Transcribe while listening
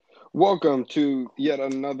Welcome to yet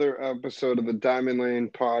another episode of the Diamond Lane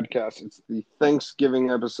podcast. It's the Thanksgiving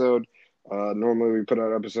episode. Normally we put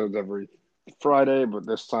out episodes every Friday, but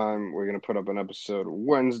this time we're going to put up an episode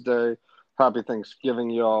Wednesday. Happy Thanksgiving,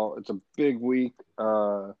 y'all. It's a big week.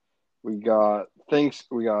 We got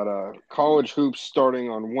college hoops starting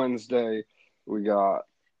on Wednesday. We got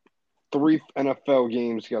 3 NFL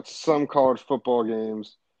games. We got some college football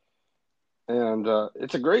games. And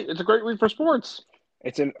it's a great week for sports.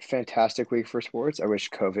 It's a fantastic week for sports. I wish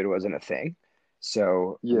COVID wasn't a thing,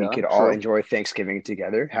 so we Yeah, could all true. enjoy Thanksgiving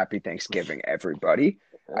together. Happy Thanksgiving, everybody.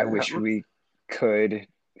 I wish we could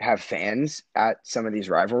have fans at some of these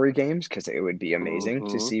rivalry games because it would be amazing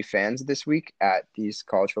to Hmm. see fans this week at these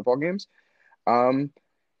college football games. Um,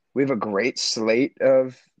 we have a great slate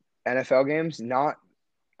of NFL games.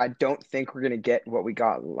 I don't think we're gonna get what we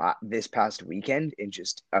got this past weekend in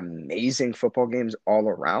just amazing football games all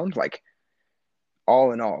around. Like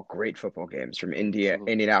all in all, great football games from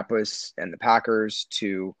Indianapolis and the Packers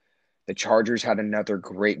to the Chargers had another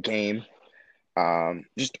great game.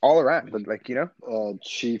 Just all around, The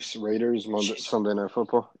Chiefs Raiders Sunday Night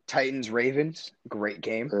Football. Titans Ravens, great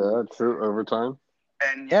game. Yeah, true. Overtime.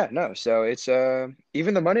 And yeah, no, so it's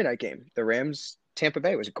even the Monday night game, the Rams Tampa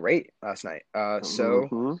Bay was great last night. So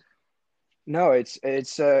Hmm. no, it's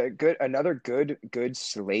a good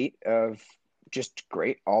slate of just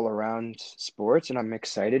great all around sports, and I'm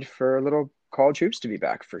excited for a little college hoops to be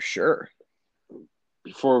back for sure.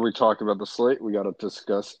 Before we talk about the slate, we got to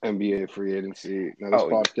discuss NBA free agency. Now,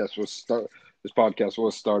 Oh, this podcast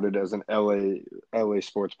was started as an LA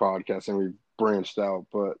sports podcast, and we branched out.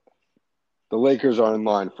 But the Lakers are in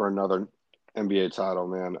line for another NBA title.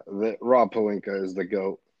 Man, Rob Pelinka is the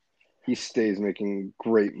GOAT. He stays making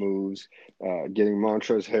great moves, getting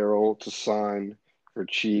Montrezl Harrell to sign for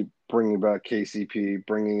cheap, bringing back KCP,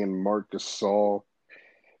 bringing in Marc Gasol.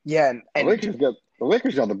 yeah, The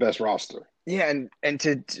Lakers got the best roster. and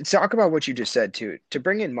to talk about what you just said too, to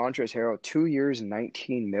bring in Montrezl Harrell 2 years,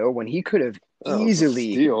 19 mil when he could have Oh, it's a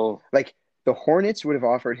easily, steal. like, the Hornets would have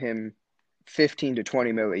offered him 15 to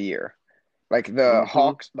 20 mil a year. Like Hmm. The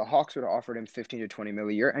Hawks would have offered him 15 to 20 mil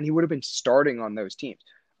a year, and he would have been starting on those teams.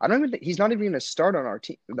 I don't even think he's not even going to start on our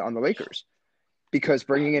team on the Lakers because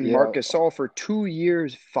bringing in Marc Yeah. Gasol for 2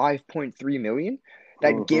 years, 5.3 million,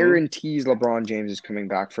 that Hmm. guarantees LeBron James is coming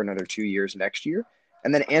back for another 2 years next year.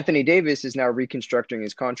 And then Anthony Davis is now reconstructing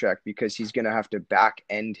his contract because he's going to have to back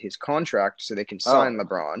end his contract so they can sign Oh,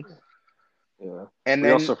 LeBron. yeah. And We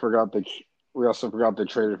then also forgot that we also forgot they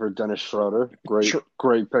traded for Dennis Schroeder. Great, tr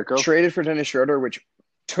great pickup. traded for Dennis Schroeder, which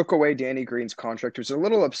took away Danny Green's contract, which was a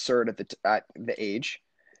little absurd at the age.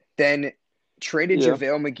 Then traded Yeah.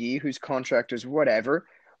 JaVale McGee, whose contract is whatever,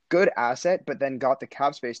 good asset, but then got the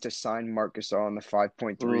cap space to sign Marc Gasol on the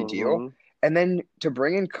 5.3 deal. Hmm. And then to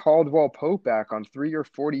bring in Caldwell Pope back on 3 or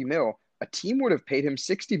 40 mil, a team would have paid him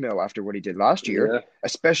 60 mil after what he did last year, Yeah.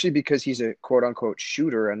 especially because he's a quote unquote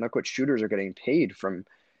shooter. And look what shooters are getting paid from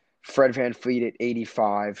Fred Van Fleet at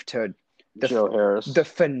 85 to the Joe Harris. the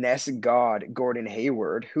finesse god Gordon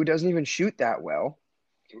Hayward, who doesn't even shoot that well.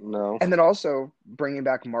 No. And then also bringing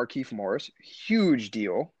back Markieff Morris, huge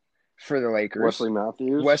deal for the Lakers. Wesley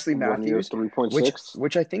Matthews, Wesley 1 year, Matthews, three point which six.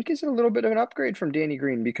 which I think is a little bit of an upgrade from Danny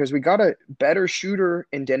Green because we got a better shooter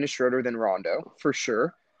in Dennis Schroeder than Rondo for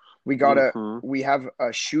sure. We got a Mm-hmm. we have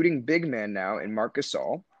a shooting big man now in Marc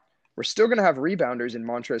Gasol. We're still going to have rebounders in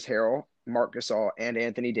Montrezl Harrell, Marc Gasol, and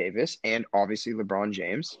Anthony Davis, and obviously LeBron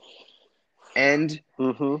James. And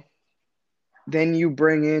Mm-hmm. then you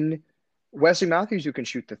bring in Wesley Matthews who can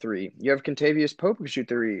shoot the three. You have Contavious Pope who can shoot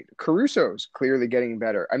the three. Caruso's clearly getting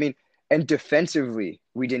better. I mean, and defensively,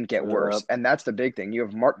 we didn't get Yeah. worse. And that's the big thing. You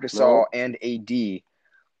have Marc Gasol No. and AD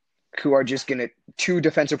who are just gonna two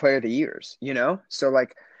defensive player of the years, you know? So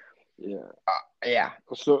like Yeah. yeah.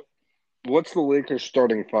 So what's the Lakers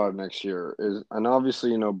starting five next year? And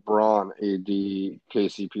obviously, Braun, AD,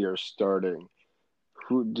 KCP are starting.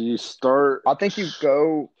 Who do you start? I think you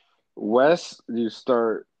go Do you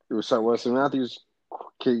start Wesley Matthews,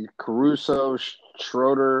 Caruso,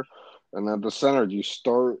 Schroeder, and at the center, do you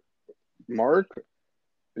start Mark?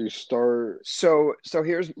 Do you start so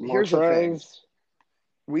here's the thing. Montrez?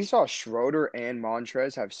 We saw Schroeder and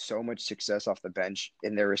Montrez have so much success off the bench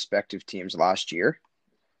in their respective teams last year.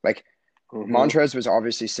 Like Mm-hmm. Montrez was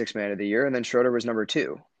obviously six man of the year, and then Schroeder was number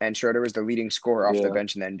two, and Schroeder was the leading scorer off the Yeah,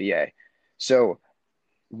 bench in the NBA. So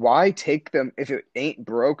why take them if it ain't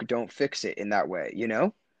broke, don't fix it in that way, you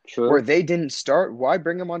know? Where true. they didn't start, why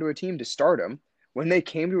bring them onto a team to start them when they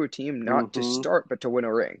came to a team not to Mm-hmm. start but to win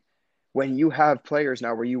a ring? When you have players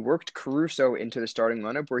now where you worked Caruso into the starting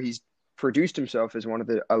lineup where he's produced himself as one of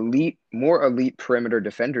the more elite perimeter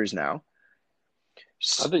defenders now.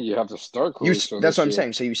 I think you have to start You Caruso that's this what I'm year.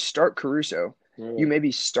 saying. So you start Caruso, you Yeah.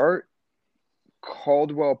 maybe start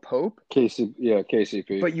Caldwell Pope,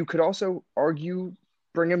 KCP. but you could also argue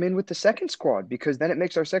bring him in with the second squad because then it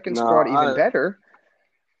makes our second No, squad even better.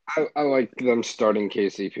 I like them starting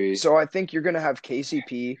KCP. So I think you're going to have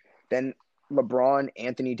KCP, then LeBron,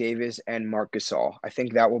 Anthony Davis, and Marc Gasol. I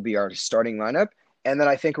think that will be our starting lineup. And then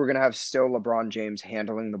I think we're going to have still LeBron James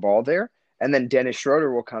handling the ball there. And then Dennis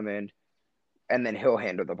Schroeder will come in, and then he'll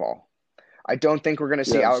handle the ball. I don't think we're going to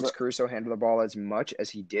see Yeah, Alex so, Caruso handle the ball as much as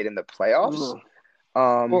he did in the playoffs. no.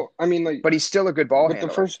 Well, I mean, like But he's still a good ball with the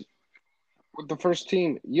handler. first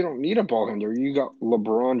team, you don't need a ball handler. You got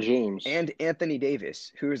LeBron James And Anthony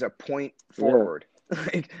Davis, who is a point Yeah. forward.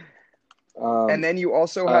 And then you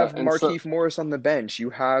also have and so Markieff Morris on the bench. You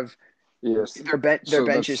have yes. their So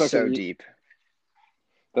bench is so deep.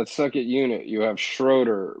 that second unit, you have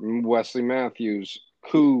Schroeder, Wesley Matthews,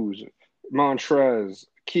 Kuz, Montrez,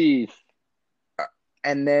 Keith,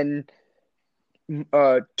 And then and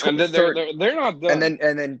then they're not done.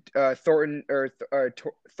 and then Thornton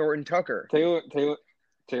Thornton Tucker. Taylor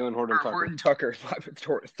Horton Tucker. Horton Tucker.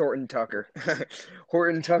 Thornton Tucker.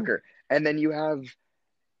 Horton Tucker. And then you have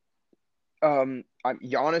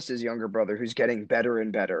Giannis's younger brother who's getting better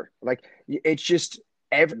and better. Like it's just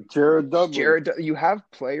Jared Dudley. You have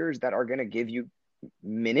players that are going to give you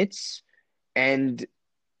minutes, and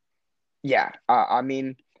yeah, I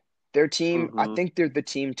mean their team. Mm-hmm. I think they're the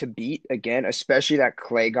team to beat again, especially that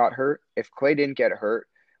Clay got hurt. If Clay didn't get hurt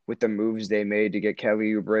with the moves they made to get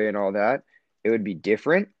Kelly Oubre and all that, it would be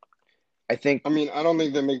different. I think. I mean, I don't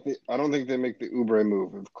think they make the Oubre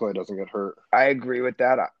move if Clay doesn't get hurt. I agree with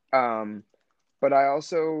that. But I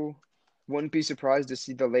also wouldn't be surprised to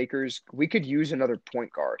see the Lakers. We could use another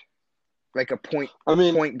point guard, like a point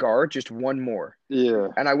guard, just one more. Yeah.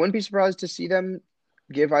 And I wouldn't be surprised to see them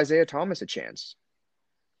give Isaiah Thomas a chance.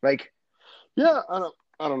 Like, yeah, I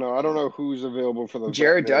don't know. I don't know who's available for the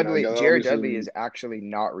Jared Dudley. Jared Dudley is actually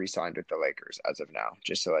not re-signed with the Lakers as of now.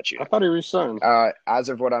 Just to let you know. I thought he re-signed. As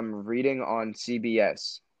of what I'm reading on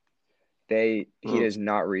CBS, he is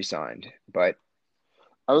not re-signed. But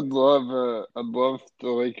I'd love the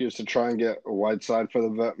Lakers to try and get a Whiteside for the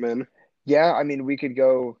vet men. Yeah, I mean, we could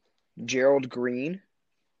go. Gerald Green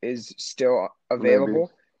is still available.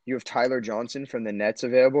 Maybe. You have Tyler Johnson from the Nets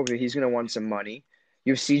available, but he's going to want some money.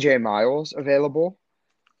 You have CJ Miles available.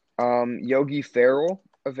 Yogi Ferrell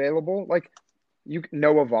available. Like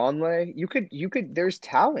Noah Vonleh. You could. There's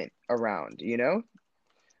talent around, you know.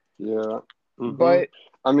 Yeah, But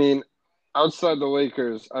I mean, outside the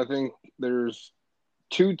Lakers, I think there's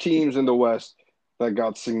two teams in the West that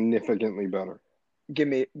got significantly better. Give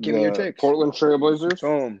me your takes. Portland Trailblazers.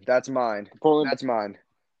 Boom, that's mine. That's mine.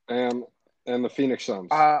 And the Phoenix Suns.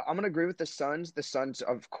 I'm gonna agree with the Suns. The Suns,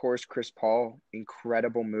 of course, Chris Paul,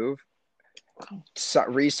 incredible move.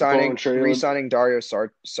 Re-signing Dario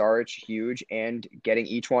Saric, huge, and getting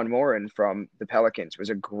each one more in from the Pelicans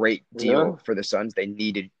was a great deal for the Suns. They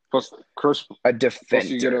needed a defender. Plus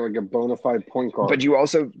you get like a bona fide point guard. But you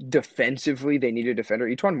also defensively they need a defender.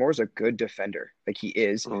 Each one more is a good defender, like he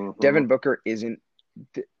is. Devin Booker isn't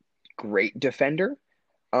the great defender.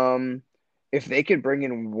 If they could bring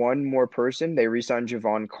in one more person, they re-signed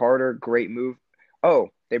Javon Carter. Great move. Oh,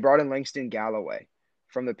 they brought in Langston Galloway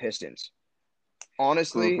from the Pistons.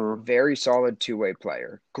 Honestly, very solid two-way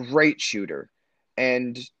player. Great shooter.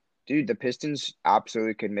 And, dude, the Pistons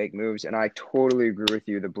absolutely could make moves. And I totally agree with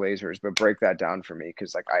you, the Blazers. But break that down for me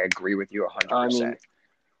because, like, I agree with you 100%. I mean,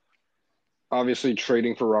 obviously,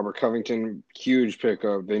 trading for Robert Covington, huge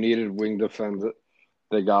pickup. They needed wing defense.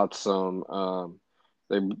 They got some.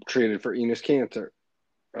 They traded for Enes Kanter.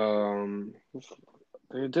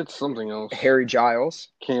 They did something else. Harry Giles.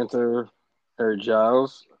 Harry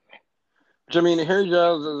Giles. Which, I mean, Harry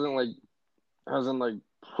Giles hasn't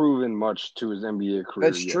proven much to his NBA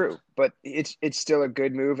career. That's true, but it's still a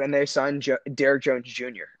good move, and they signed Derrick Jones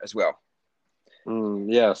Jr. as well.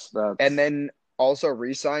 Yes, and then also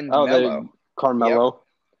re-signed Melo. Carmelo.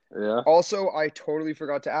 Yep. Yeah. Also, I totally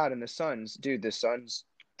forgot to add in the Suns, dude. The Suns,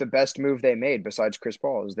 the best move they made besides Chris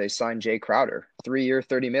Paul is they signed Jay Crowder, 3-year,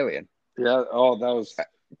 $30 million. Yeah. Oh, that was.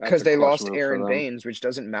 Because they lost Aaron Baines, which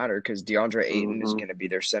doesn't matter because DeAndre Ayton is going to be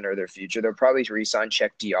their center of their future. They'll probably re-sign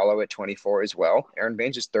Check Diallo at 24 as well. Aaron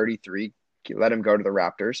Baines is 33. Let him go to the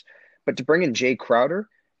Raptors. But to bring in Jay Crowder,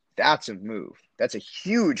 that's a move. That's a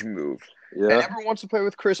huge move. Yeah. And everyone wants to play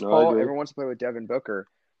with Chris Paul. Everyone wants to play with Devin Booker.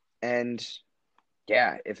 And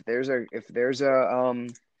yeah, if there's a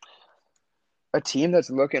team that's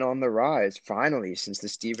looking on the rise, finally, since the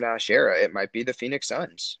Steve Nash era, it might be the Phoenix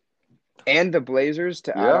Suns. And the Blazers,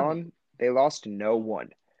 to add Yeah, on, they lost no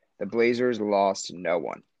one. The Blazers lost no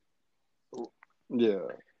one.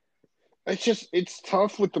 yeah. It's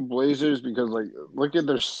tough with the Blazers because like look at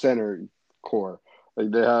their center core.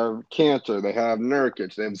 Like they have Cantor, they have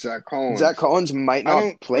Nurkic, they have Zach Zach Collins. Collins might I not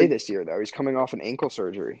don't play like this year, though. He's coming off an ankle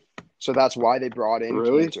surgery. So that's why they brought in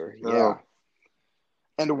really. Cantor. Yeah. Oh,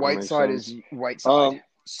 And that makes Whiteside is sense. Whiteside. Um,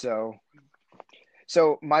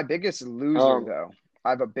 So my biggest loser, um, though, I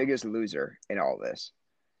have a biggest loser in all this.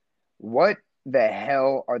 What the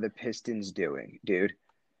hell are the Pistons doing, dude?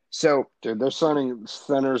 So, dude, they're signing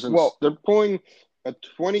centers and well, they're pulling a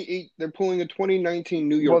 28. They're pulling a 2019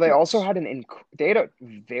 New well, York they also Knicks. had they had a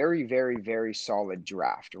very, very, very solid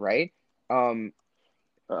draft, right? Um,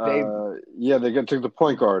 they Yeah, took the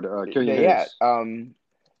point guard, Killian they yeah, Hayes.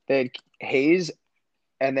 they had Hayes,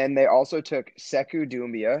 and then they also took Sekou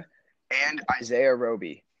Doumbia and Isaiah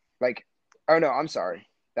Roby. Like, oh no, I'm sorry,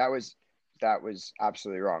 that was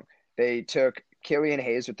absolutely wrong. They took Killian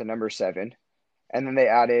Hayes with the number 7, and then they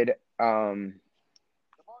added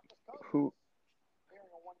who?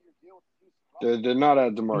 They did not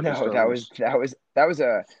add DeMarcus No, that was Cousins. that was that was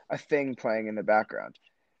a thing playing in the background.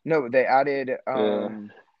 No, they added Yeah,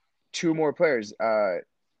 2 more players.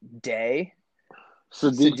 Day,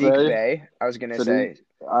 Sadiq Sadiq Bey. Bey. I was gonna Sadiq, say,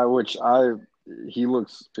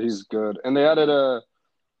 he's good, and they added a.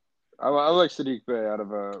 I like Sadiq Bey out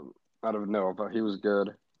of Nova. He was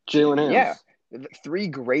good. Jalen yeah, Hands. 3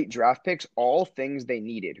 great draft picks, all things they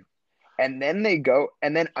needed. And then they go,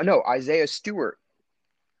 and then no, Isaiah Stewart.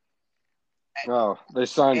 Oh, they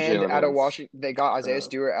signed And Jalen out of Hands. Washington, they got Isaiah Uh,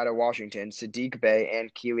 Stewart out of Washington, Sadiq Bey,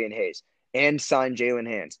 and Killian Hayes, and signed Jalen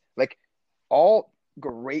Hands. Like all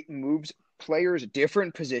great moves, players,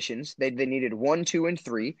 different positions. They needed 1, 2, and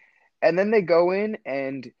 3, and then they go in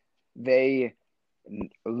and they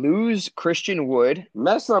lose Christian Wood.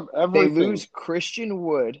 mess up They everything. lose Christian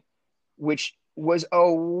Wood, which was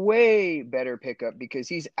a way better pickup because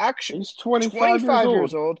he's actually He's 25 years 25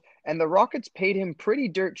 years old. old, and the Rockets paid him pretty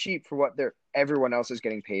dirt cheap for what everyone else is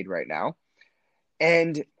getting paid right now.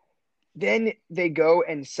 And then they go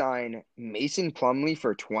and sign Mason Plumlee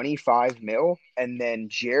for 25 mil and then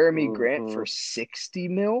Jeremy Grant Hmm. for 60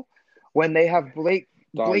 mil when they have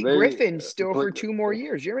Dog, Blake Griffin still for Blake, 2 more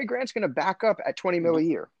years. Jeremy Grant's going to back up at 20 mil a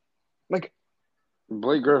year. Like,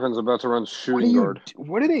 Blake Griffin's about to run shooting guard.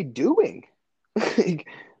 what are they doing? Like,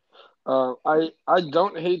 I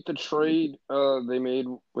don't hate the trade they made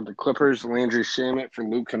with the Clippers, Landry Shamet for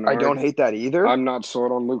Luke I don't Kennard. hate that either. I'm not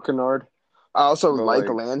sold on Luke Kennard, I also but like like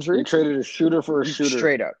you Landry. traded a shooter for a shooter.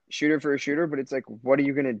 Straight up, shooter for a shooter, but it's like, what are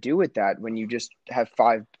you going to do with that when you just have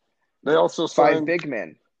five They also five signed big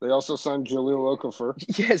men? they also signed Jahlil Okafor.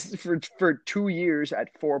 Yes, for 2 years at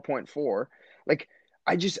 4.4. Like,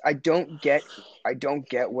 I don't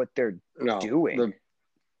get what they're No, doing.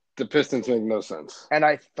 the Pistons make no sense. And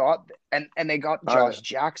I thought, and they got I Josh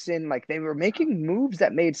Jackson. Like, they were making moves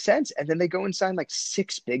that made sense, and then they go and sign like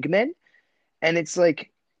 6 big men, and it's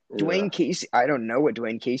like yeah. Dwayne Casey. I don't know what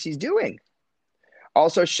Dwayne Casey's doing.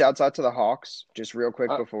 Also, shouts out to the Hawks, just real quick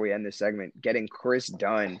I, before we end this segment, getting Chris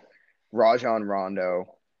Dunn, Rajon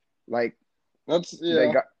Rondo, like that's they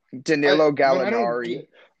yeah. got Danilo But I don't Gallinari. get.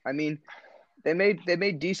 I mean, they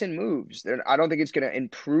made decent moves. I don't think it's going to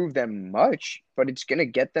improve them much, but it's going to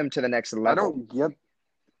get them to the next I level. don't get.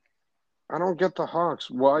 I don't get the Hawks.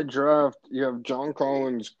 Why draft? You have John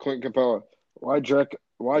Collins, Clint Capella. Why draft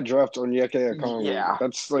Onyeka Okongwu? Yeah,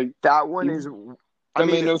 That's like that one you. is. I That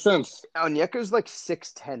made mean, no sense. Onyeka's like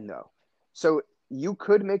 6'10" though, so you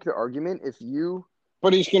could make the argument if you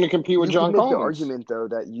But he's going to compete with you could John make the Collins. argument though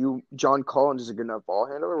that John Collins is a good enough ball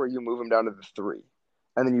handler where you move him down to the 3,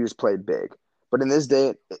 and then you just play big. But in this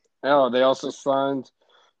day, Oh, they also signed.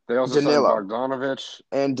 They also signed Danilo Bogdanovich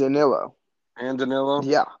and Danilo, and Danilo.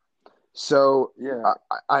 yeah. So Yeah,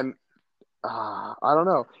 I'm I don't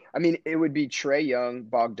know. I mean, it would be Trey Young,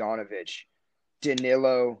 Bogdanovich,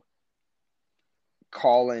 Danilo,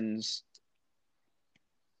 Collins,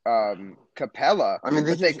 Capella, I mean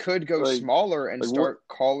they but they just could go like smaller and what? start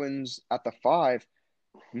Collins at the 5,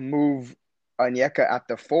 move Onyeka at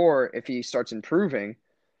the 4 if he starts improving.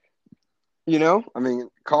 You know? I mean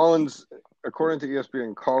Collins, according to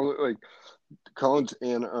ESPN, Collins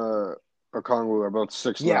and Okongwu are both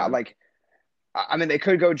Yeah, 6'9". like I mean, they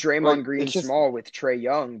could go Like Draymond Green it's just small with Trey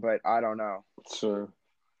Young, but I don't know. so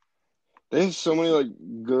they have so many like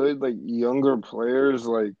good like younger players.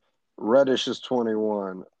 Like Reddish is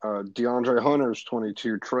 21, DeAndre Hunter's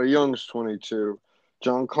 22, Trey Young's 22,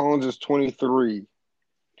 John Collins is 23.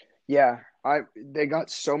 Yeah, they got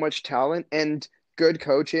so much talent, and good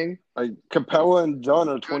coaching. Like Capella and Dunn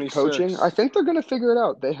are Good coaching. 26. I think they're going to figure it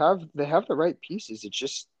out. They have the right pieces. It's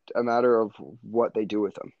just a matter of what they do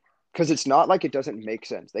with them. Because it's not like it doesn't make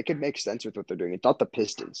sense. They could make sense with what they're doing. It's not the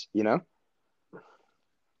Pistons, you know?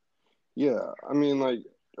 Yeah, I mean, like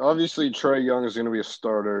obviously Trey Young is going to be a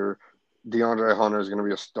starter. DeAndre Hunter is going to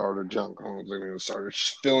be a starter. John Collins is going to be a starter.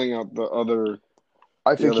 Just filling out I the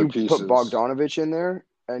think other you put pieces. Bogdanovich in there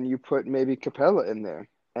and you put maybe Capella in there.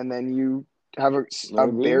 And then you have a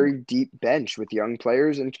Maybe. very deep bench with young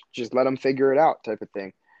players and just let them figure it out type of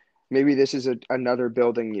thing. Maybe this is another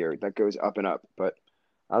building year that goes up and up, but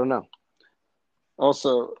I don't know.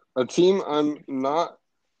 Also, a team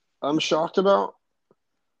I'm shocked about.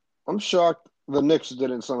 I'm shocked the Knicks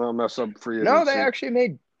didn't somehow mess up free No, they agency. actually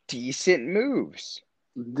made decent moves.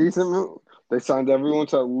 Decent move. They signed everyone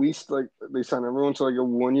to at least like they signed everyone to like a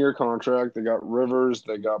 1 year contract. They got Rivers,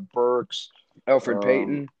 they got Burks, Elfrid um,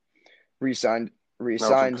 Payton re-signed Alfred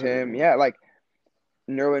re-signed him. Payton. Yeah, like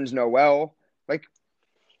Nerlens Noel. Like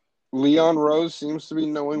Leon Rose seems to be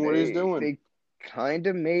knowing what he's they doing. they kind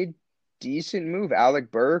of made decent move.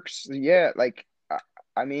 Alec Burks. Yeah, like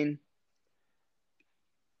I mean,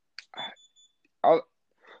 I'll,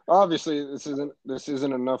 Obviously, this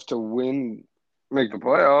isn't enough to make the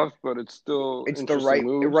playoffs, but it's still it's the interesting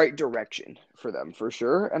moves. right direction for them for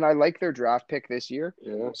sure. And I like their draft pick this year.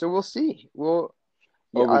 Yeah, So we'll see. Yeah, Obi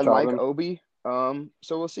I like Toppin. Obi.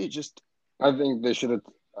 So we'll see. Just I think they should have.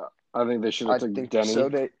 I think they should have I took think so.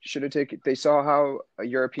 Denny. They should have taken. They saw how a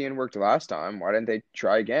European worked last time. Why didn't they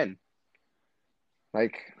try again?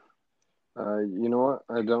 Like, You know what?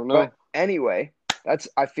 I don't but know. anyway, that's.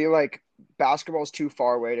 I feel like basketball's too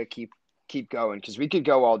far away to keep going because we could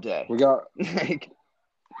go all day. We got Like,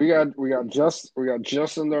 we got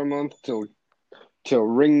just under a month till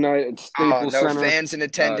ring night at oh, Staples no Center, fans in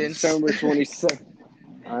attendance. December 26th.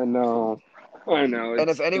 I know, I know. And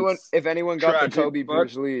It's if anyone got the tragic, Kobe but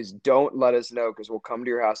Bruce Lees, don't let us know because we'll come to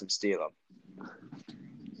your house and steal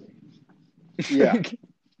yeah, them.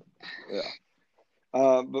 yeah.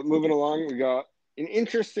 But moving along, we got an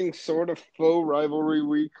interesting sort of faux rivalry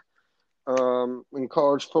week in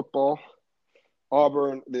college football.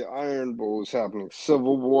 Auburn, the Iron Bowl is happening.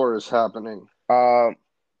 Civil War is happening. uh,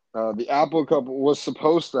 The Apple Cup was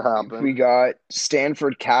supposed to we happen. got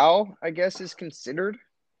Stanford Cal, I guess is considered.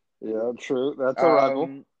 Yeah, true. That's a rival.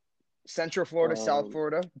 Um, Central Florida, South Um,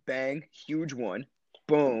 Florida, bang, huge one.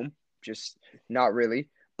 Boom. Just not really,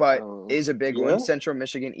 but is a big one. yeah, Central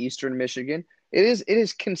Michigan, Eastern Michigan. It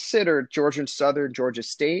is considered Georgia Southern, Georgia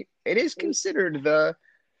State. It is considered the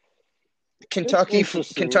it's interesting.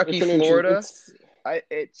 Kentucky, Florida.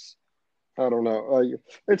 It's I don't know.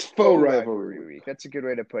 It's faux faux rivalry. rivalry week. That's a good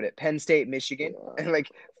way to put it. Penn State, Michigan, Yeah. and like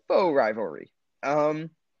faux rivalry.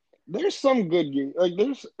 There's some good games. Like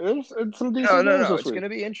there's some No, decent no, games no. this It's week. gonna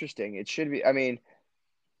be interesting. It should be. I mean,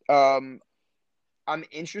 um, I'm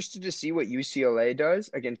interested to see what UCLA does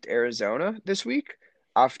against Arizona this week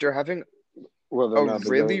after having Whether or a not they go,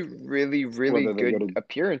 really, really, really whether they go good to.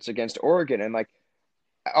 appearance against Oregon. And like,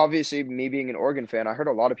 obviously, me being an Oregon fan, I heard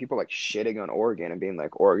a lot of people like shitting on Oregon and being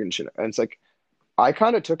like, Oregon should. And it's like, I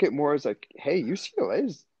kind of took it more as like, hey, UCLA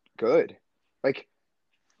is good. Like,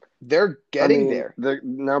 they're I getting mean, there. that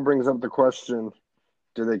now brings up the question: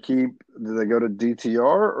 Do they go to DTR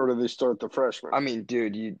or do they start the freshman? I mean,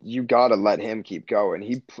 dude, you gotta let him keep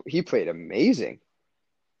going. He played amazing.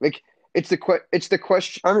 Like, it's the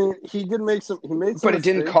question. I mean, he did make some. He made some But it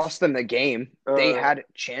didn't mistakes. cost them the game. They Uh, had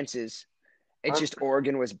chances. It's I, just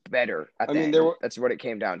Oregon was better at I the mean, end. That's what it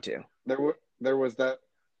came down to. there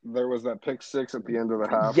was that pick six at the end of the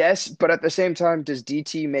half. Yes, but at the same time, does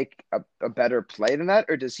DT make a better play than that,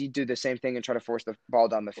 or does he do the same thing and try to force the ball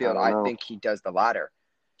down the I field? don't I know. think he does the latter.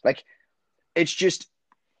 Like, it's just,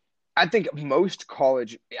 I think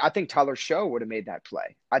I think Tyler Show would have made that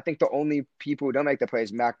play. I think the only people who don't make the play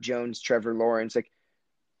is Mac Jones, Trevor Lawrence, like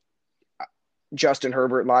Justin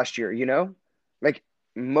Herbert last year, you know? Like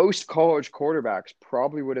most college quarterbacks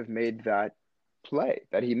probably would have made that play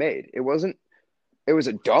that he made. It was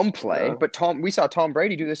a dumb play, Yeah. but we saw Tom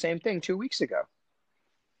Brady do the same thing 2 weeks ago.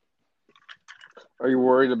 Are you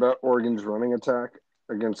worried about Oregon's running attack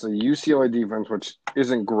against the UCLA defense, which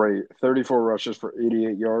isn't great? 34 rushes for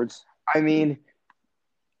 88 yards. I mean,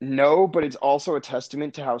 no, but it's also a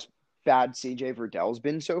testament to how bad CJ Verdell's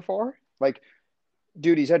been so far. Like,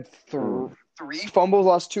 dude, he's had Mm. three fumbles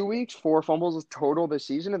last 2 weeks, four fumbles total this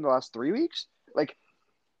season in the last 3 weeks. Like,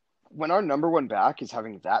 when our number one back is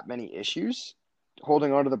having that many issues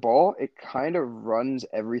holding onto the ball, it kind of runs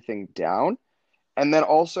everything down. And then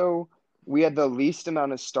also, we had the least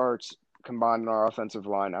amount of starts combined in our offensive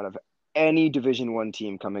line out of any Division I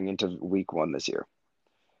team coming into week 1 this year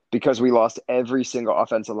because we lost every single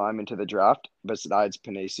offensive lineman to the draft besides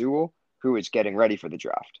Penei Sewell, who is getting ready for the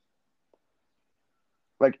draft.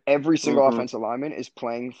 Like every single Mm-hmm. offensive lineman is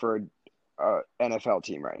playing for a NFL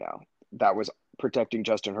team right now that was protecting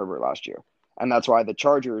Justin Herbert last year. And that's why the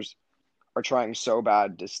Chargers are trying so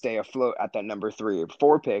bad to stay afloat at that number 3 or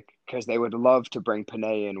 4 pick because they would love to bring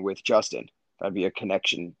Penei in with Justin. That'd be a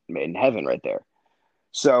connection made in heaven right there.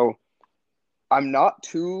 So I'm not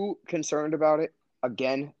too concerned about it.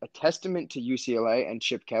 Again, a testament to UCLA and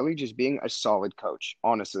Chip Kelly just being a solid coach,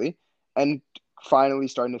 honestly, and finally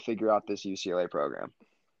starting to figure out this UCLA program.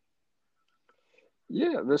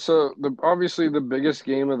 Yeah, obviously the biggest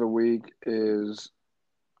game of the week is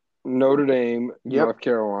Notre Dame, Yep. North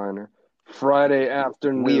Carolina, Friday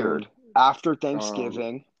afternoon. Weird. After Um,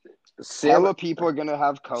 Thanksgiving, Sam hella people are going to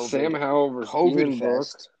have Sam COVID. Howell versus COVID Ian Book.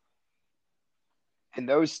 fest in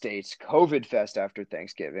those states. COVID fest after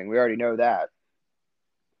Thanksgiving. We already know that.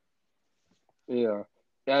 Yeah,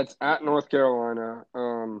 that's at North Carolina.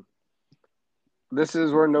 This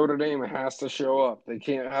is where Notre Dame has to show up. They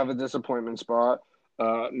can't have a disappointment spot.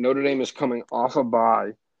 Notre Dame is coming off a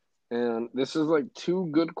bye, and this is like two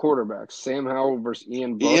good quarterbacks: Sam Howell versus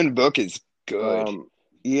Ian Book. Ian Book is good.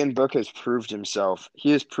 Ian Book has proved himself.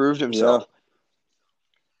 He has proved himself.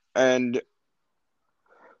 Yeah. And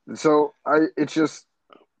so it's just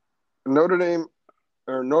Notre Dame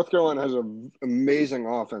or North Carolina has an amazing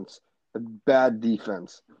offense, a bad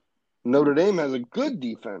defense. Notre Dame has a good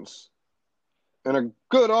defense and a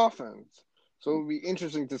good offense. So it'll be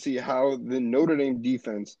interesting to see how the Notre Dame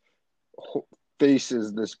defense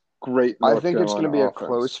faces this great North Carolina it's going to be offense. A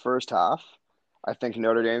close first half. I think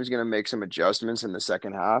Notre Dame is going to make some adjustments in the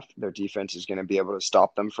second half. Their defense is going to be able to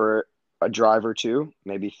stop them for a drive or two,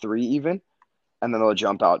 maybe 3 even, and then they'll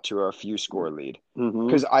jump out to a few score lead.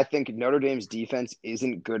 Because I think Notre Dame's defense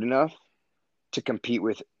isn't good enough to compete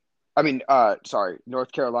with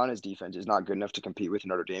North Carolina's defense is not good enough to compete with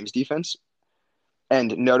Notre Dame's defense.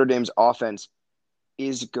 And Notre Dame's offense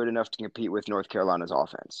is good enough to compete with North Carolina's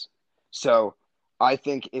offense. So I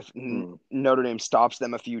think if Notre Dame stops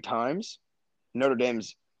them a few times, Notre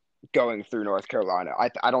Dame's going through North Carolina.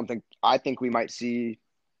 I think we might see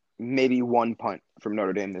maybe 1 punt from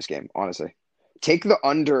Notre Dame this game, honestly. Take the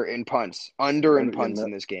under in punts. In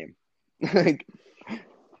this game.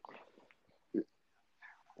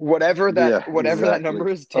 Whatever that number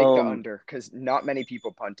is, take the under because not many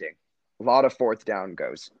people punting. A lot of fourth down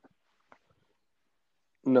goes.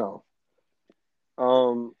 No.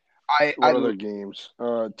 What other games?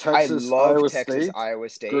 Texas, Iowa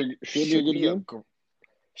State. Should be a good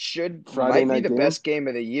game. Might be the best game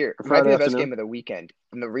of the year. Might be the best game of the weekend.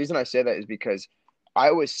 And the reason I say that is because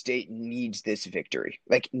Iowa State needs this victory.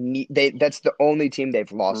 That's the only team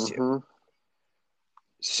they've lost to.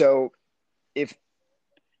 So if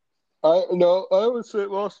Iowa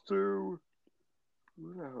State lost to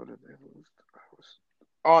who the hell did they lose to?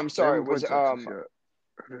 Oh, I'm sorry. Was who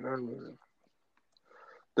did I lose?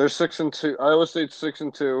 They're 6-2. Iowa State's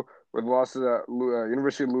 6-2 with losses at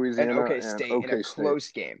University of Louisiana and OK State in a close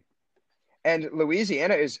game. And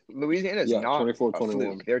Louisiana is not 24-21. A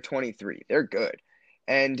fluke. They're 23. They're good.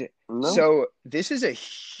 And so this is a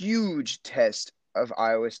huge test of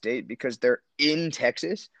Iowa State because they're in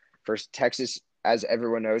Texas. First, Texas, as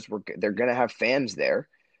everyone knows, they're going to have fans there.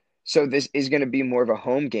 So this is going to be more of a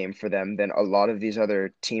home game for them than a lot of these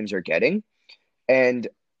other teams are getting. And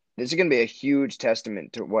this is going to be a huge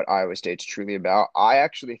testament to what Iowa State's truly about. I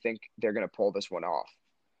actually think they're going to pull this one off.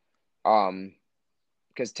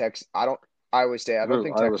 Because Iowa State, I don't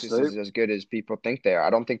think Texas is as good as people think they are.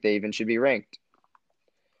 I don't think they even should be ranked.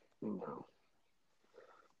 No.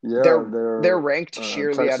 Yeah, they're ranked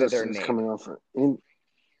sheerly Texas out of their is name. Coming off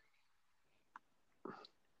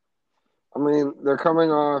they're coming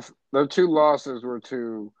off. Their 2 losses were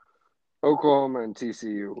to Oklahoma and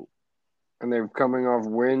TCU, and they're coming off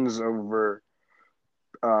wins over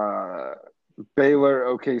Baylor,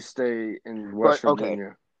 OK State, and West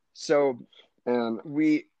Virginia. So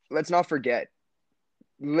let's not forget.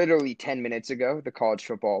 Literally 10 minutes ago, the college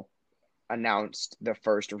football announced the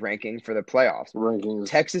first ranking for the playoffs.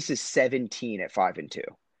 Texas is 17 at 5-2.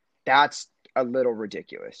 That's a little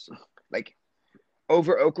ridiculous.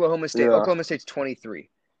 Over Oklahoma State. Yeah. Oklahoma State's 23.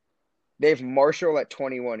 They have Marshall at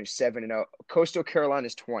 21, who's 7-0. Coastal Carolina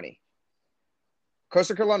is 20.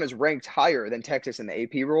 Coastal Carolina is ranked higher than Texas in the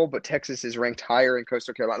AP roll, but Texas is ranked higher in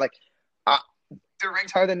Coastal Carolina. They're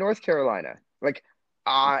ranked higher than North Carolina.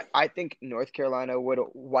 I think North Carolina would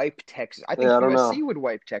wipe Texas. I think USC would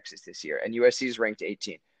wipe Texas this year, and USC is ranked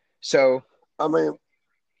 18. So,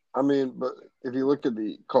 I mean, but if you look at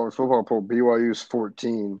the college football poll, BYU's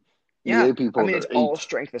 14. The Yeah, AP I poll, mean, they're it's all 8.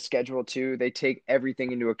 strength of schedule too. They take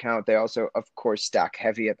everything into account. They also, of course, stack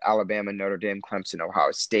heavy at Alabama, Notre Dame, Clemson,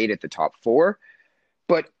 Ohio State at the top four.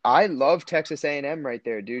 But I love Texas A&M right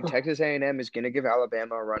there, dude. Texas A&M is going to give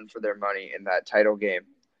Alabama a run for their money in that title game.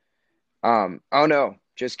 Oh no,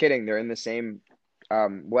 just kidding. They're in the same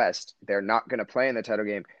West. They're not going to play in the title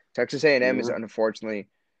game. Texas A&M is Yeah. unfortunately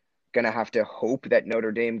going to have to hope that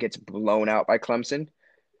Notre Dame gets blown out by Clemson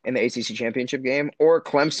in the ACC championship game, or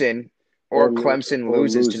Clemson Or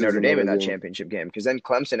loses to loses Notre Dame in another that game. championship game, because then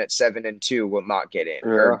Clemson at 7-2 will not get in,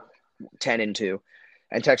 Yeah. or 10-2,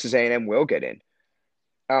 and Texas A&M will get in.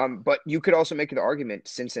 But you could also make the argument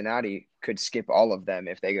Cincinnati could skip all of them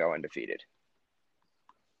if they go undefeated.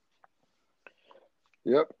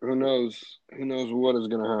 Yep. Who knows? Who knows what is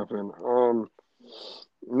going to happen?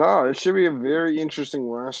 No, it should be a very interesting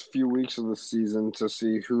last few weeks of the season to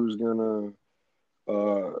see who's going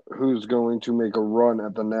to make a run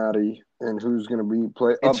at the Natty and who's going to be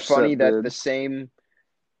play It's funny upset that the bid. same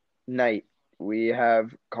night we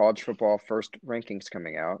have college football first rankings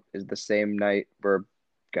coming out is the same night we're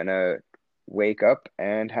gonna wake up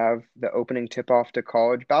and have the opening tip off to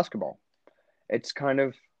college basketball. It's kind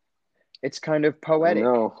of I poetic.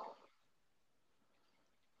 know.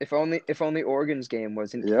 If only Oregon's game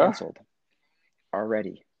wasn't Yeah. canceled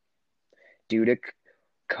already due to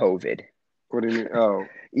COVID. What do you mean? Oh,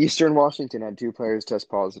 Eastern Washington had 2 players test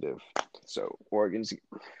positive. So Oregon's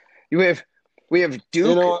we have you know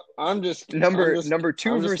Duke what? number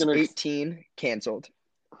 2 I'm just versus gonna. 18 canceled.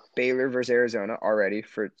 Baylor versus Arizona already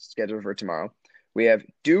scheduled for tomorrow. We have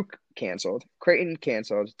Duke canceled, Creighton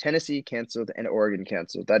canceled, Tennessee canceled, and Oregon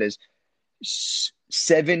canceled. That is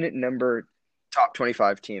 7 number top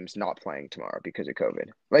 25 teams not playing tomorrow because of COVID.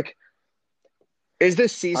 Like, is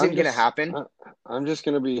this season going to happen? I'm just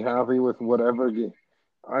gonna be happy with whatever.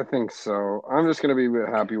 I think so. I'm just gonna be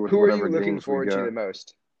happy with Who are you whatever looking games we forward to get. the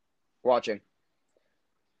most watching?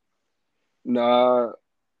 Nah,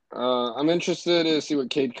 I'm interested to see what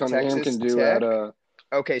Cade Cunningham Texas can do Tech?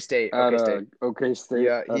 OK State. at OK State. OK State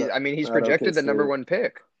Yeah, he's at OK projected the number State. 1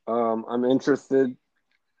 pick. I'm interested.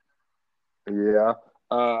 Yeah.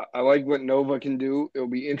 I like what Nova can do. It'll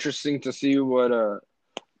be interesting to see what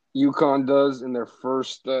UConn does in their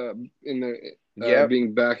first in the Yep.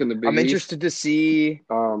 being back in the Big I'm East. interested to see It's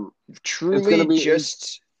going to truly be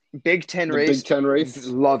just Big Ten the race. Big Ten race.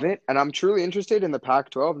 Love it. And I'm truly interested in the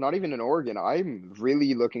Pac-12, not even in Oregon. I'm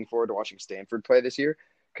really looking forward to watching Stanford play this year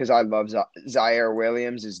because I love Zaire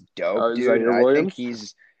Williams is dope, dude. And Zaire I think Williams.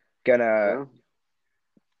 he's going to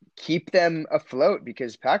keep them afloat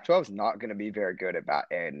because Pac-12 is not going to be very good at that.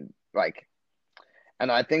 And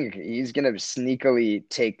I think he's going to sneakily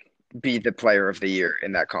be the player of the year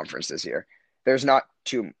in that conference this year. There's not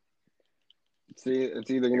too. See,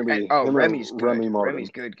 it's either going to be him Remy's or good. Remy Martin.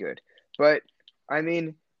 Remy's good. But I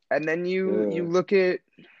mean, and then you look at,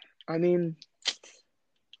 I mean,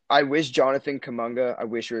 I wish Jonathan Kuminga. I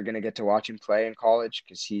wish we were going to get to watch him play in college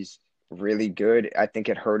because he's really good. I think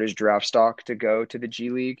it hurt his draft stock to go to the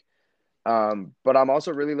G League. But I'm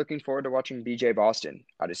also really looking forward to watching BJ Boston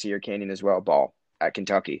out of Cedar Canyon as well, ball at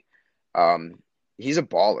Kentucky. He's a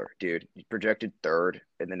baller, dude. He's projected 3rd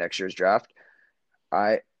in the next year's draft.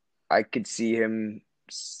 I could see him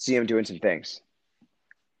doing some things.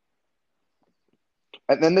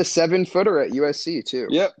 And then the 7-footer at USC too.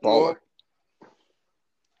 Yep. Baller.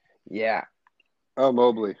 Yeah. Oh,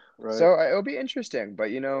 Mobley, right. So it'll be interesting,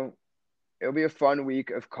 but it'll be a fun week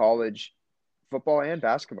of college football and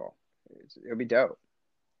basketball. It'll be dope.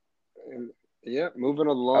 Yeah, moving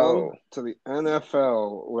along to the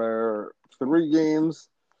NFL, where 3 games,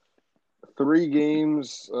 3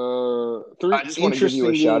 I just want to give you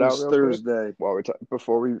a shout out Thursday.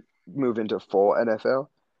 Before we move into full NFL.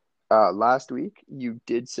 Last week, you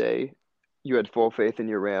did say you had full faith in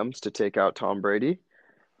your Rams to take out Tom Brady.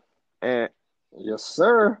 And yes,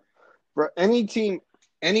 sir. For any team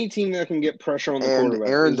that can get pressure on the quarterback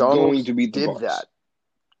Aaron is Donald going to beat the did Bucs.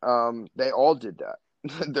 that. They all did that.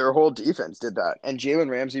 Their whole defense did that. And Jalen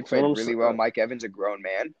Ramsey played really well. Mike Evans, a grown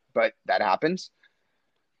man, but that happens.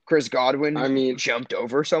 Chris Godwin jumped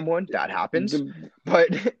over someone. That happens. But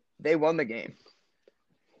they won the game.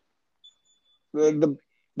 The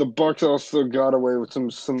Bucs also got away with some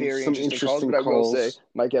very interesting calls. But calls. I will say,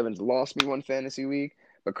 Mike Evans lost me one fantasy league,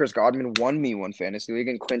 but Chris Godwin won me one fantasy league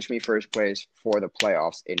and clinched me first place for the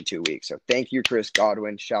playoffs in 2 weeks. So thank you, Chris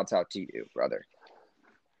Godwin. Shouts out to you, brother.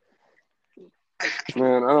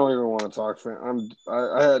 Man, I don't even want to talk.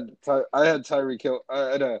 I had Tyreek Hill.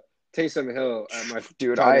 I had Taysom Hill at my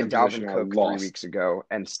Dude, tight I had end position, Dalvin I Cook 3 lost. weeks ago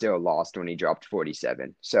and still lost when he dropped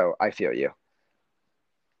 47. So I feel you.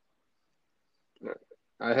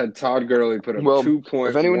 I had Todd Gurley put up Well,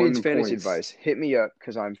 if anyone needs 2.1 fantasy points. advice, hit me up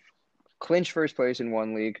because I'm clinched first place in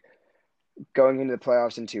one league, going into the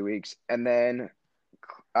playoffs in 2 weeks, and then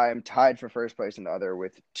I'm tied for first place in the other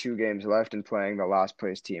with 2 games left and playing the last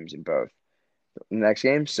place teams in both the next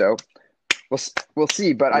game. So we'll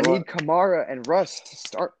see. But You I know need what? Kamara and Russ to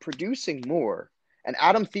start producing more. And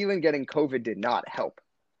Adam Thielen getting COVID did not help.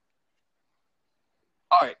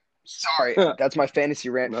 All right. Sorry, that's my fantasy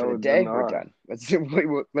rant for No, the it did day. We're not. done.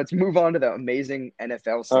 Let's move on to the amazing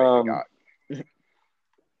NFL slate we Um, got.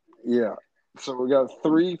 yeah. So we got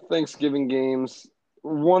 3 Thanksgiving games.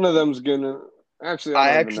 One of them's gonna. Actually, I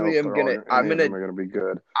I don't even know actually if am gonna. any of them are gonna be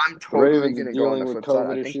good. I'm The totally Ravens are gonna go on the dealing with flip side.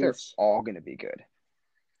 I COVID think they're issues. all gonna be good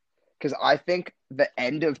because I think the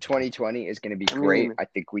end of 2020 is gonna be I great. mean, I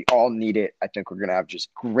think we all need it. I think we're gonna have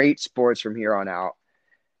just great sports from here on out.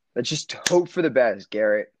 Let's just hope for the best,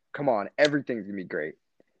 Garrett. Come on, everything's gonna be great.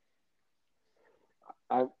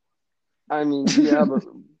 I I mean, yeah, but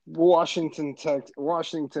Washington,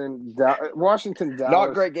 Not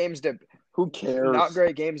Dallas. great games to Who not cares?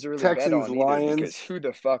 great games to really bet Texans, on either because Lions. who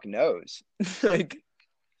the fuck knows? Like,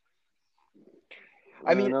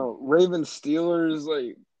 I I mean, know Ravens, Steelers.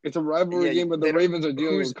 Like it's a rivalry yeah, game, but the they don't, Ravens are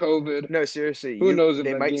dealing who's with COVID. no, seriously, Who you knows if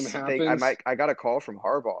they that might game they I happens? might I got a call from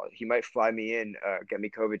Harbaugh. He might fly me in, get me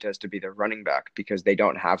COVID test to be the running back because they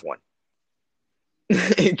don't have one.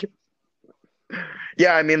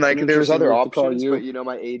 Yeah, I mean, An like there's interesting other move to call options, but you.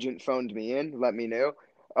 my agent phoned me in, let me know.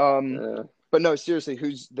 Um, Yeah, but no, seriously,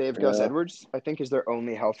 who's they have Gus yeah. Edwards, I think is their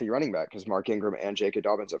only healthy running back because Mark Ingram and J.K.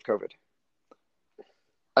 Dobbins have COVID.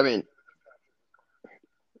 I mean,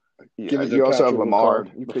 Give it to you also have Patrick Lamar.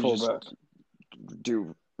 Ricard, You the could just fullback.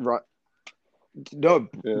 do run. No,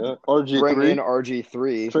 Yeah, RG bring in three,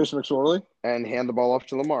 RG3 Trace McSorley. and hand the ball off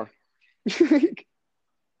to Lamar.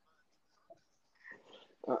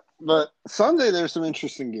 But Sunday there's some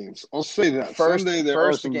interesting games. I'll say that First, Sunday there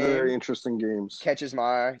are first some very game interesting games. catches my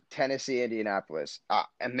eye. Tennessee, Indianapolis.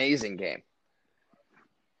 Amazing game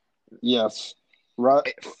Yes, right.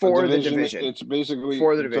 A for the division. division. It's basically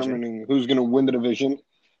For the division. determining who's going to win the division.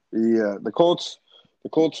 The Colts. The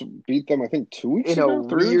Colts beat them, I think, 2 weeks In a ago,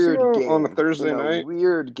 3 weeks weird ago on a game. Thursday night.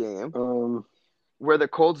 Where the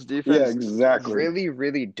Colts Yeah, defense exactly. really,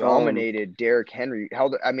 really Um, dominated Derrick Henry.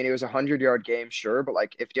 I mean, it was a 100-yard game, sure, but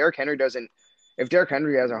like if Derrick Henry has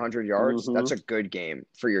 100 yards, that's hmm a good game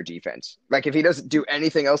for your defense. Like if he doesn't do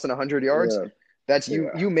anything else than 100 yards, Yeah, that's you.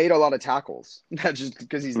 yeah. You made a lot of tackles. That's just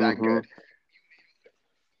because he's that hmm good.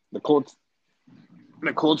 The Colts.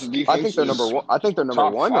 The Colts I think defense they're number is one. I think they're number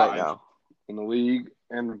top one right 5 now. in the league,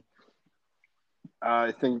 and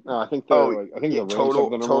I think Oh, I think yeah, the Rams have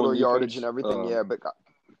the number one total yardage and defense. everything. Yeah, but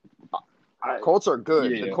I Colts are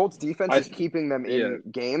good. The yeah, Colts defense I is keeping them yeah. in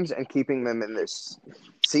games and keeping them in this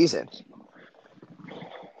season.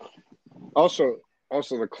 Also,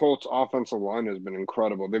 the Colts offensive line has been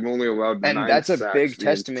incredible. They've only allowed And 9 that's a sacks big the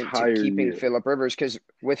testament to entire keeping year. Phillip Rivers because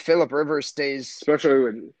with Phillip Rivers stays Especially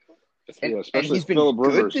with and especially he's with been Phillip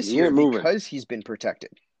good Rivers. this He year ain't moving. because he's been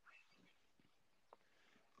protected.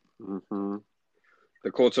 hmm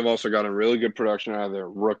The Colts have also gotten really good production out of their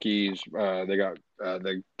rookies. They got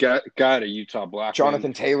a Utah Blackman.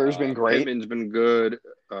 Jonathan Taylor's been great. Pittman's been good.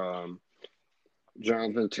 Um,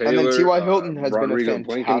 Jonathan And then Taylor, T.Y. Hilton has been a Rodrigo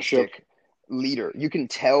Blankenship. fantastic leader. You can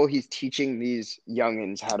tell he's teaching these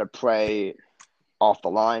youngins how to play off the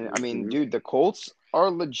line. I mean, hmm dude, the Colts are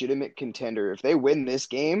a legitimate contender. If they win this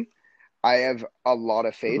game, I have a lot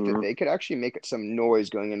of faith that hmm they could actually make some noise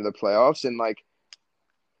going into the playoffs. And like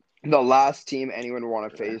the last team anyone would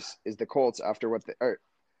want to face is the Colts after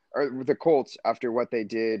or the Colts after what they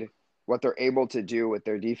did, what they're able to do with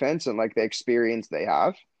their defense and like the experience they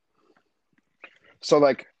have. So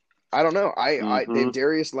like I don't know. They have hmm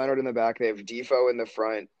Darius Leonard in the back. They have Defoe in the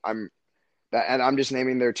front. I'm just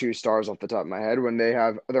naming their 2 stars off the top of my head. When they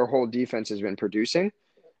have their whole defense has been producing,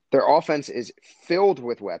 their offense is filled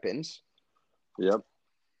with weapons. Yep.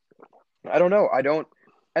 I don't know. I don't.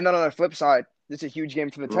 And then on the flip side, it's a huge game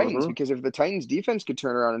for the Titans hmm because if the Titans defense could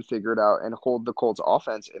turn around and figure it out and hold the Colts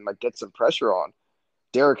offense and like get some pressure on,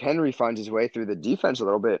 Derrick Henry finds his way through the defense a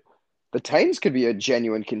little bit. The Titans could be a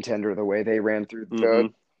genuine contender the way they ran through the hmm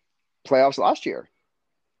playoffs last year.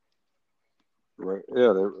 Right.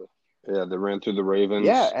 They ran through the Yeah,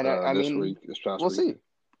 Ravens and I mean, this past we'll week. see.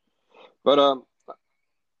 But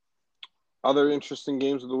other interesting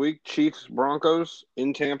games of the week: Chiefs Broncos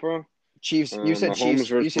in Tampa. Chiefs. You said Mahomes Chiefs.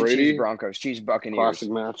 You versus said Chiefs Brady, Broncos. Chiefs Buccaneers. classic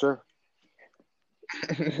matchup.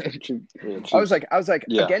 I was like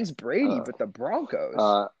Yeah. against Brady, but the Broncos.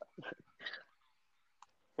 Uh,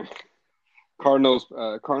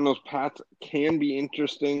 Cardinals Pats can be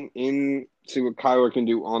interesting in see what Kyler can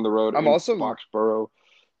do on the road I'm in also Foxborough.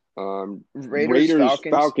 Raiders Raiders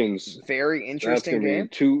Falcons, Falcons. very That's interesting gonna be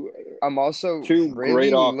game. I'm also two great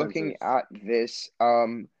really looking offenses. at this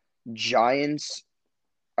Giants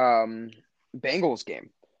Bengals game.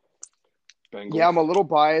 Yeah, Bengals. I'm a little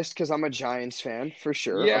biased because I'm a Giants fan for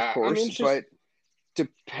sure, of Yeah, I mean course, it's just but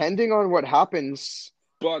depending on what happens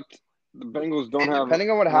but the Bengals don't and have depending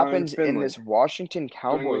on what Ryan happens in Finley. this Washington Bengals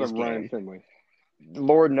Cowboys have Ryan game, Finley.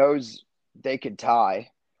 Lord knows they could tie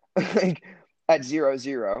at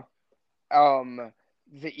 0-0.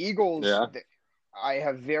 The Eagles, Yeah. I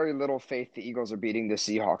have very little faith the Eagles are beating the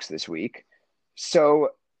Seahawks this week. So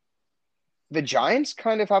the Giants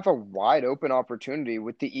kind of have a wide open opportunity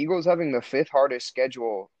with the Eagles having the fifth hardest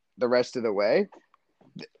schedule the rest of the way.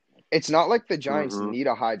 It's not like the Giants Mm-hmm. need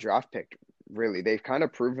a high draft pick, really. They've kind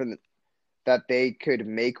of proven that they could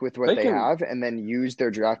make with what They they can have and then use their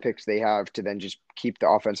draft picks they have to then just keep the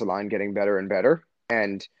offensive line getting better and better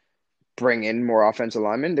and bring in more offensive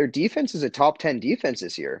linemen. Their defense is a top 10 defense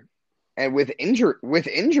this year and with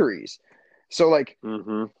injuries. So like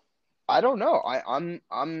mm-hmm. I don't know. I'm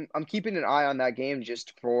keeping an eye on that game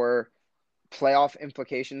just for playoff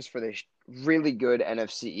implications for the really good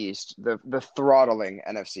NFC East, the throttling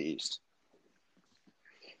NFC East.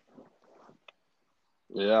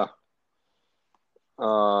 Yeah.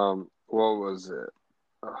 What was it?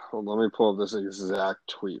 Hold on, let me pull up this exact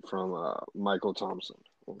tweet from Michael Thompson.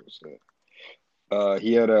 What was it?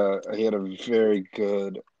 He had a very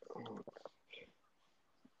good.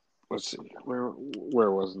 Let's see, where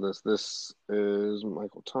was this? This is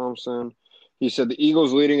Michael Thompson. He said the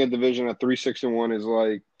Eagles leading a division at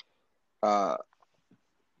 3-6-1 uh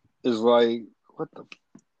is like what the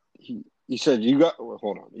he said you got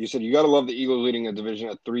hold on. You said you got to love the Eagles leading a division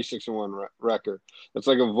at 3-6-1 record. That's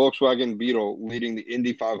like a Volkswagen Beetle leading the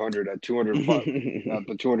Indy 500 at 205 at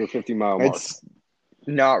the 250-mile mark. It's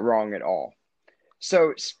not wrong at all.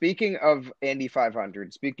 So speaking of Indy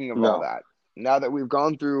 500, speaking of all No, that, now that we've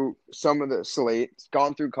gone through some of the slate,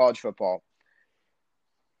 gone through college football,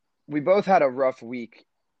 we both had a rough week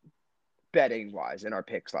betting wise in our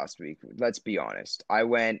picks last week. Let's be honest. I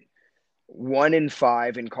went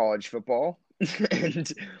 1-5 in college football,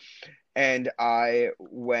 and I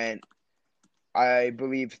went, I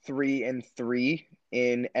believe, 3-3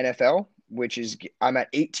 in NFL, which is I'm at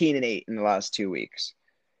 18-8 in the last 2 weeks.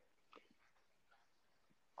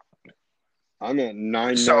 I'm at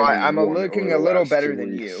 9 So 9 I'm and 1 over looking the a little last better 2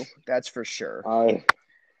 than weeks. you, that's for sure. I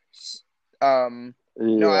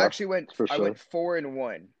No, I Yeah, actually went for I sure. went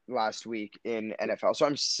 4-1 last week in NFL. So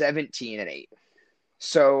I'm 17-8.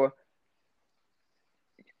 So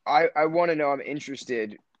I want to know, I'm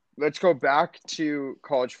interested. Let's go back to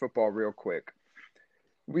college football real quick.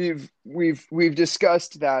 We've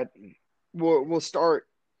discussed that we'll start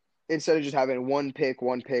instead of just having one pick,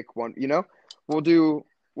 we'll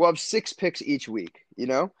have 6 picks each week,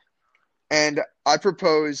 And I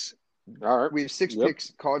propose All right. we have six Yep.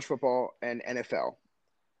 picks college football and NFL.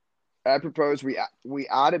 I propose we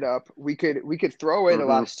add it up. We could throw away the Mm-hmm.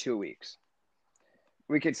 last 2 weeks.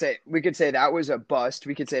 We could say that was a bust.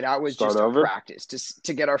 We could say that was Start just a over. practice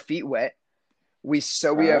to get our feet wet. We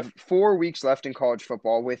All have right. 4 weeks left in college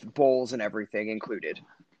football with bowls and everything included.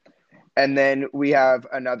 And then we have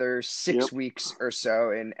another 6 Yep. weeks or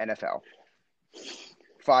so in NFL.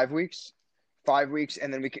 5 weeks, 5 weeks,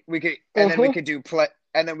 and then we could and then we could do play,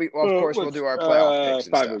 and then of course we'll do our playoff picks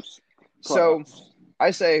and 5 stuff. weeks. So Playoffs.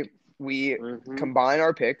 I say we Mm-hmm. combine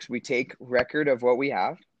our picks, we take record of what we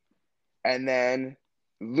have, and then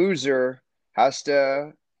loser has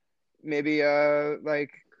to maybe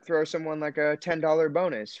like throw someone like a $10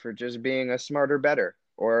 bonus for just being a smarter better,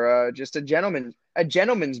 or just a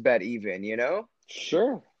gentleman's bet even.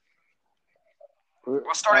 Sure. We'll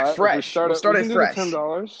start it If we fresh. start We'll it, we start it can do the fresh.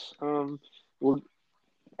 $10. We'll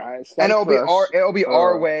And start it fresh. it'll be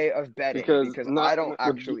our way of betting Because because I not don't with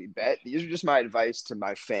actually bet. These are just my advice to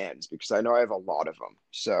my fans because I know I have a lot of them.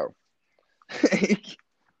 So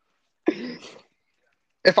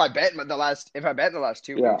if I bet in the last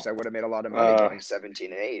 2 yeah. weeks, I would have made a lot of money going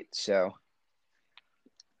 17-8. So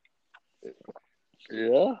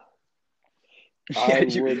Yeah. yeah,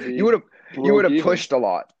 you would have pushed a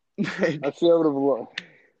lot. That's the out of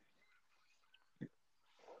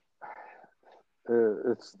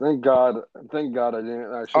it's thank God I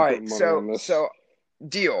didn't actually All put right, money on this. so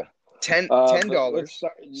deal $10 But let's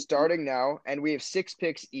start, starting now, and we have 6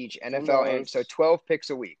 picks each NFL, and so $10. 12 picks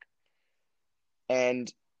a week.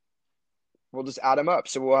 And We'll just add them up.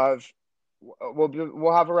 So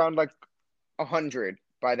we'll have around like 100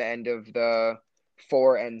 by the end of the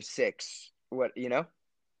 4 and 6. What you know?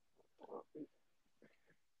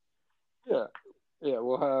 Yeah, yeah.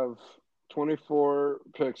 We'll have 24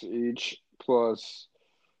 picks each plus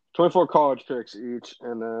 24 college picks each,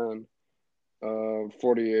 and then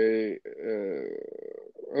 48.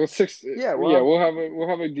 6. Yeah, Yeah, we'll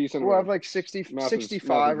have a decent we'll have run. like 60, Math is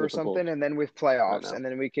 65 or difficult something, and then with right playoffs, now. and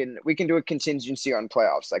then we can do a contingency on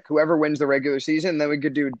playoffs. Like whoever wins the regular season, then we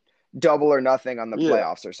could do double or nothing on the Yeah.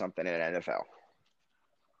 playoffs or something in an NFL.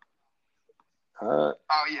 Uh,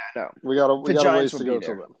 Oh yeah, no. we The got a Giants ways will to be go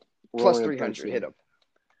till there. then. We're Plus only in 300, hit Thanksgiving. them.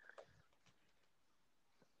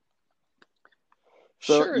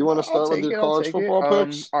 So Sure, you want to I'll start with take your it. I'll college take it. football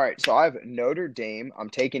picks? All right. So I have Notre Dame. I'm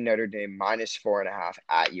taking Notre Dame minus 4.5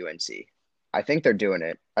 at UNC. I think they're doing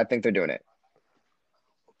it. I think they're doing it.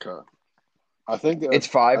 Okay. I think that It's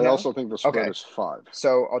 5 I now. also think the spread Okay. is 5.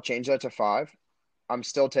 So I'll change that to 5. I'm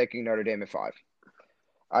still taking Notre Dame at 5.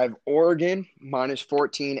 I have Oregon minus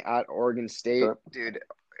 14 at Oregon State. Okay. Dude,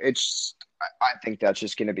 I think that's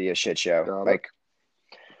just going to be a shit show. Got it. Like,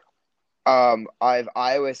 I have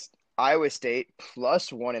Iowa State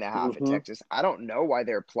plus 1.5 at Mm-hmm. Texas. I don't know why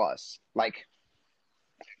they're plus. Like,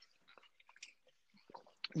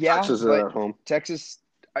 yeah, Texas is but at home. Texas,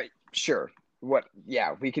 sure. What?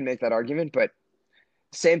 Yeah, we can make that argument, but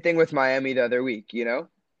same thing with Miami the other week, you know?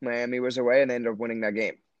 Miami was away and they ended up winning that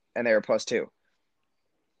game, and they were plus 2.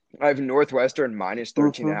 I have Northwestern minus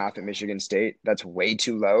 13 and Mm-hmm. a half at Michigan State. That's way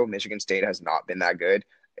too low. Michigan State has not been that good.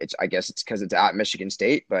 I guess it's because it's at Michigan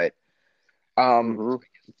State, but um, Mm-hmm.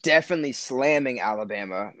 definitely slamming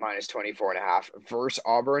Alabama minus 24 and a half versus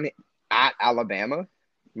Auburn at Alabama.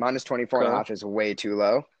 Minus 24 and a Okay. half is way too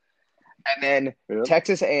low. And then Yep.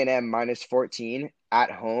 Texas A&M minus 14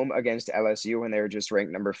 at home against LSU when they were just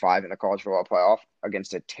ranked number 5 in the college football playoff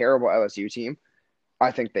against a terrible LSU team.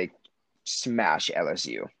 I think they smash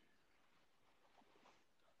LSU.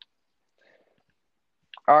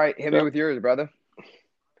 All right, hit me Yep. with yours, brother.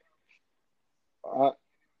 I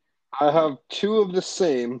I have 2 of the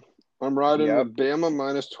same. I'm riding Yep. with Bama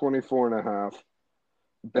minus 24.5,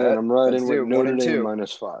 and Bet. I'm Let's riding with do it. 1 Notre and Dame 2.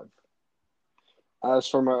 minus 5. As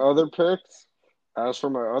for my other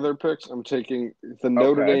picks, I'm taking the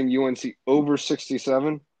Notre Okay. Dame UNC over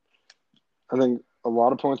 67. I think a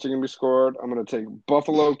lot of points are going to be scored. I'm going to take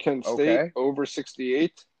Buffalo Kent State Okay. over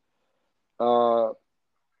 68. Uh,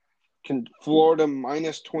 Florida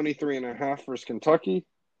minus 23.5 versus Kentucky.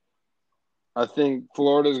 I think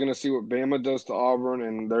Florida is going to see what Bama does to Auburn,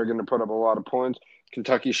 and they're going to put up a lot of points.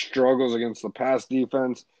 Kentucky struggles against the pass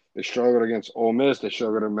defense. They struggled against Ole Miss. They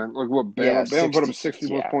struggled against look what Yeah, Bama put up 60. 60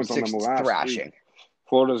 plus Yeah, points on them 60 last week. thrashing.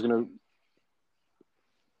 Florida's going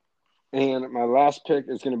to, and my last pick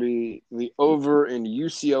is going to be the over in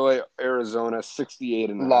UCLA Arizona 68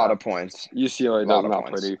 and a Lot half. of points. UCLA does Lot of not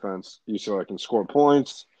play points. defense. UCLA can score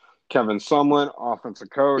points. Kevin Sumlin, offensive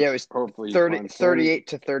coach. Yeah, it was Hopefully he 30, finds 38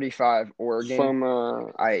 to 35 Oregon.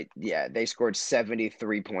 some They scored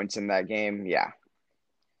 73 points in that game. Yeah.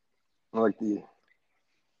 like the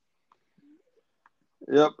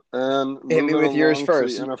Yep, and Hit me moving with yours along to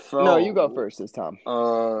the first. No, you go NFL. first this time.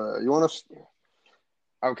 You want to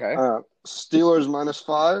Okay. Steelers minus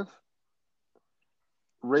 5,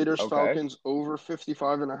 Raiders Okay. Falcons over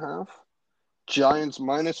 55.5, Giants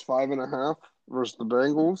minus 5.5 versus the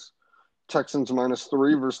Bengals, Texans minus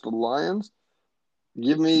 3 versus the Lions.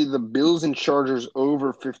 Give me the Bills and Chargers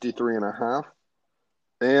over 53.5,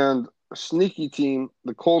 and a sneaky team,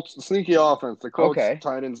 the Colts, the sneaky offense, the Colts Okay.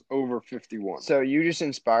 Titans over 51. So you just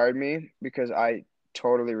inspired me because I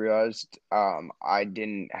totally realized I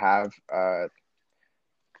didn't have a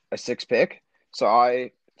 6 pick. So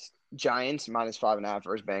Giants minus 5.5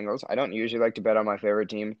 versus Bengals. I don't usually like to bet on my favorite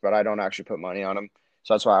teams, but I don't actually put money on them.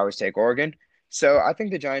 So that's why I always take Oregon. So I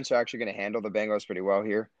think the Giants are actually going to handle the Bengals pretty well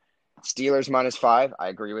here. Steelers minus 5. I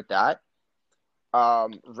agree with that.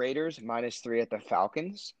 Raiders minus 3 at the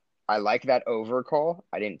Falcons. I like that over call.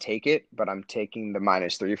 I didn't take it, but I'm taking the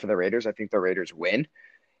minus 3 for the Raiders. I think the Raiders win.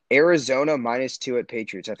 Arizona minus 2 at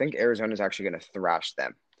Patriots. I think Arizona's actually going to thrash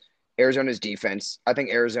them. I think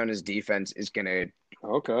Arizona's defense is going to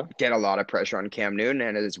Okay. get a lot of pressure on Cam Newton.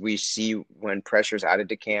 And as we see, when pressure's added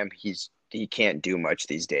to Cam, he can't do much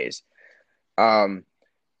these days.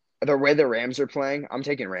 The way the Rams are playing, I'm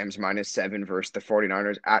taking Rams minus 7 versus the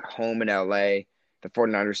 49ers at home in LA. The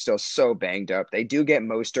 49ers still so banged up. They do get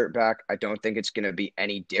Mostert back. I don't think it's going to be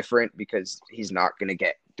any different because he's not going to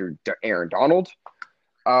get through Aaron Donald.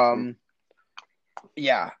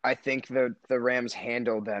 Yeah, I think the Rams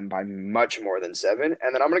handle them by much more than 7.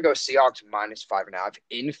 And then I'm gonna go Seahawks minus 5.5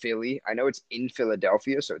 in Philly. I know it's in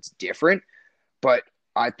Philadelphia, so it's different, but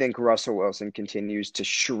I think Russell Wilson continues to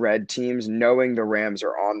shred teams, knowing the Rams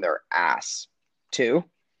are on their ass too.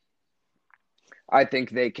 I think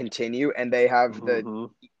they continue, and they have Hmm.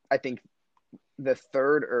 I think the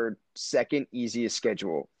third or second easiest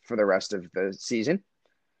schedule for the rest of the season.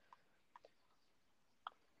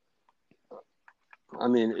 I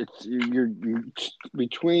mean, it's you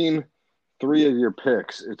between three of your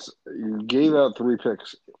picks. It's you gave out three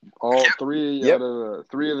picks, all three out Yep. of the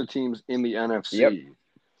three of the teams Yep. in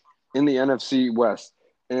the NFC West,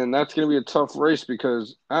 and that's going to be a tough race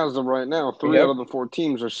because as of right now, three out Yep. of the four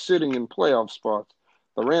teams are sitting in playoff spots.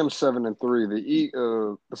 The Rams 7-3,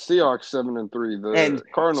 the Seahawks 7-3, And the so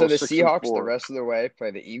Cardinals the six and Seahawks, the four. rest of the way,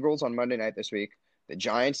 play the Eagles on Monday night this week, the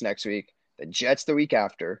Giants next week, the Jets the week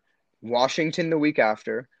after, Washington the week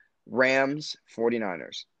after, Rams,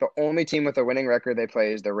 49ers. The only team with a winning record they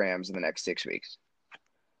play is the Rams in the next 6 weeks.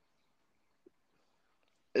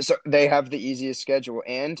 So they have the easiest schedule.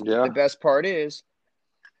 And the Yeah, best part is,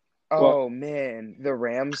 well, oh man, the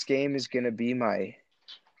Rams game is going to be my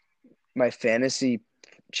fantasy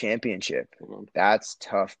championship. hold on. That's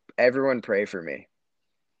tough. Everyone pray for me.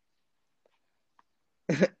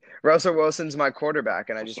 Russell Wilson's my quarterback,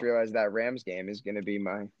 and I just realized that Rams game is going to be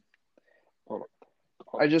my. Hold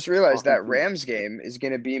on. I just realized Talking that through. Rams game is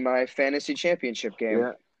going to be my fantasy championship game.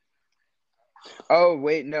 Yeah. Oh,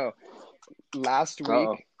 wait, no. Last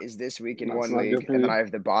Uh-oh. week is this week in That's one not good league, for and then you. I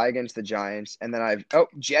have the bye against the Giants, and then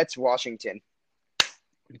Jets, Washington.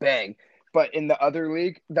 Bang. But in the other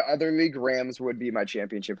league, Rams would be my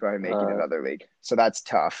championship if I make it in Uh, another league. So that's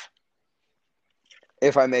tough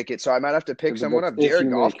if I make it. So I might have to pick but someone that's up. if Jared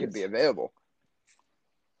you Goff make could it. be available.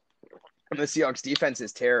 And the Seahawks defense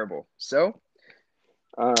is terrible. So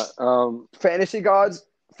Uh, fantasy gods,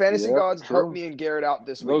 fantasy yep, gods, help true. me and Garrett out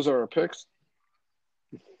this Those week. are our picks.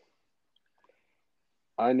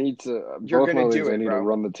 I need to You're both my gonna leagues. do I it, need to bro.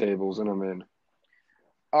 run the tables, and I'm in.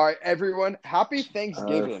 All right, everyone. Happy Uh,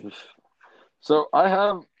 Thanksgiving. so I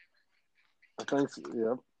have. Thanks.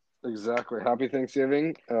 Yep. Exactly. Happy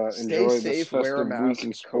Thanksgiving. Stay Enjoy this safe. Wear a festive week mask.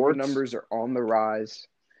 in COVID sports. numbers are on the rise.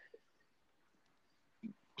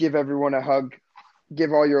 Give everyone a hug.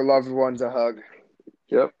 Give all your loved ones a hug.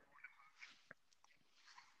 Yep.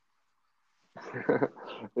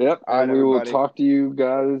 Yep. All right, And we will everybody. talk to you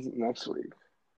guys next week.